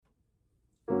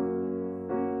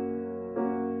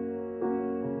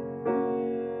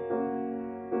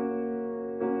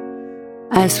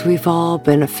As we've all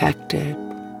been affected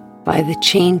by the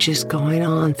changes going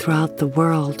on throughout the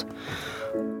world,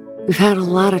 we've had a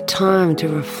lot of time to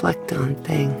reflect on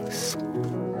things.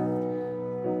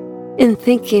 In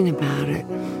thinking about it,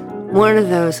 one of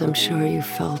those I'm sure you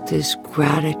felt is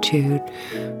gratitude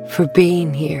for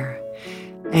being here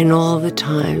and all the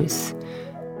times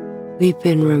we've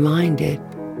been reminded,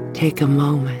 take a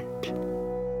moment.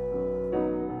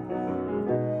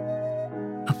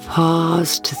 A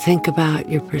pause to think about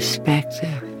your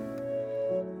perspective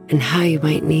and how you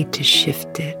might need to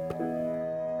shift it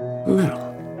a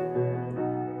little.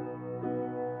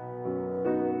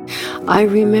 I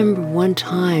remember one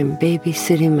time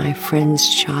babysitting my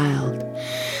friend's child,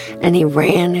 and he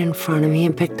ran in front of me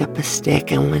and picked up a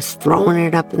stick and was throwing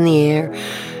it up in the air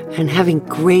and having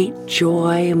great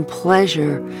joy and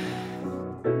pleasure.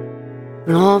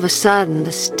 And all of a sudden,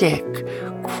 the stick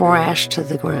crashed to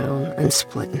the ground and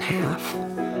split in half.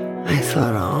 I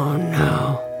thought, oh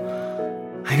no.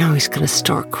 I know he's going to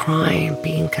start crying,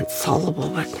 being inconsolable,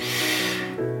 but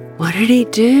what did he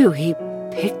do? He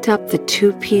picked up the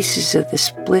two pieces of the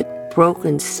split,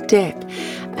 broken stick,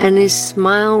 and his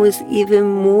smile was even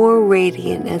more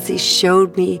radiant as he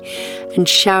showed me and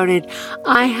shouted,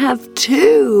 "I have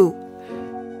two!"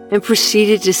 and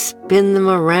proceeded to spin them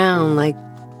around like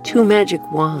two magic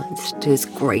wands to his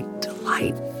great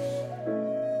delight.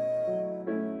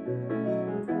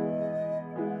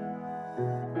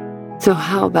 So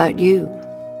how about you?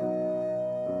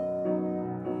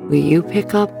 Will you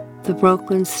pick up the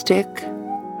broken stick?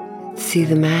 See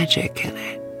the magic in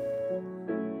it.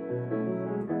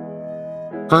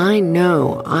 I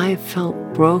know I felt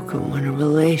broken when a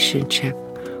relationship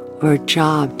or a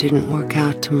job didn't work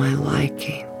out to my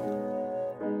liking.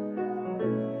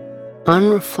 On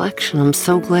reflection, I'm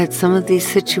so glad some of these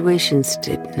situations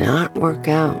did not work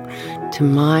out to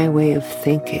my way of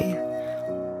thinking,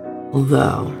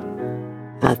 although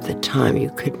at the time you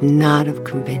could not have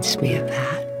convinced me of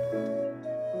that.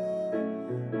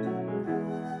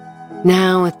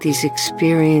 Now, with these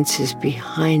experiences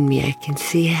behind me, I can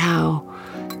see how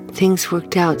things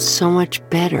worked out so much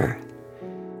better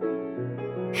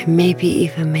and maybe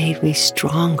even made me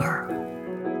stronger.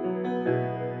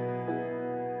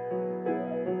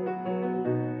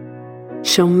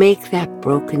 So make that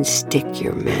broken stick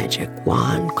your magic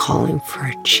wand, calling for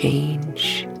a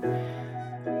change.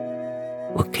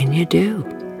 What can you do?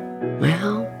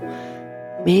 Well,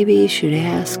 maybe you should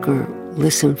ask or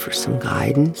listen for some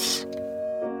guidance.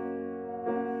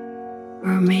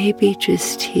 Or maybe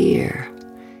just hear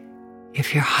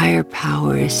if your higher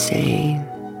power is saying,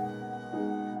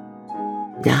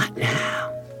 not now.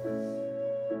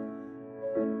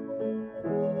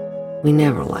 We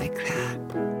never like that.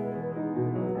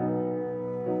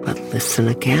 But listen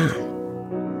again.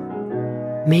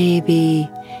 Maybe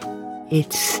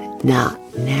it's not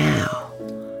now.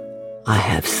 I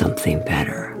have something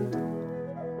better.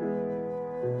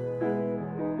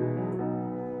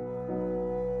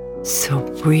 So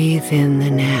breathe in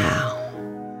the now.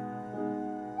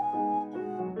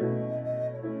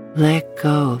 Let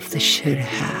go of the should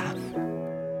have.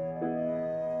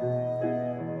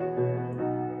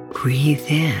 Breathe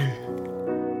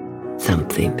in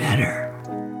something better.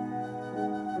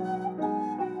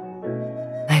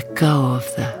 Let go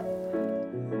of the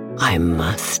I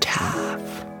must have.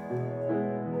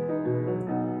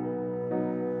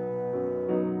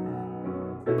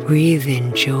 Breathe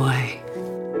in joy.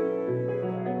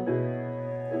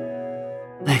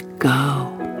 Let go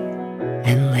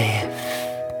and live.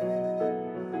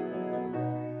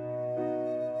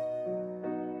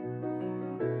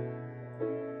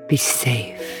 Be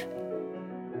safe.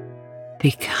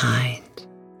 Be kind.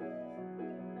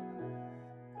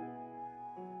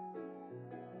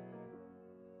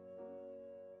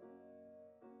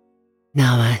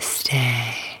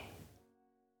 Namaste.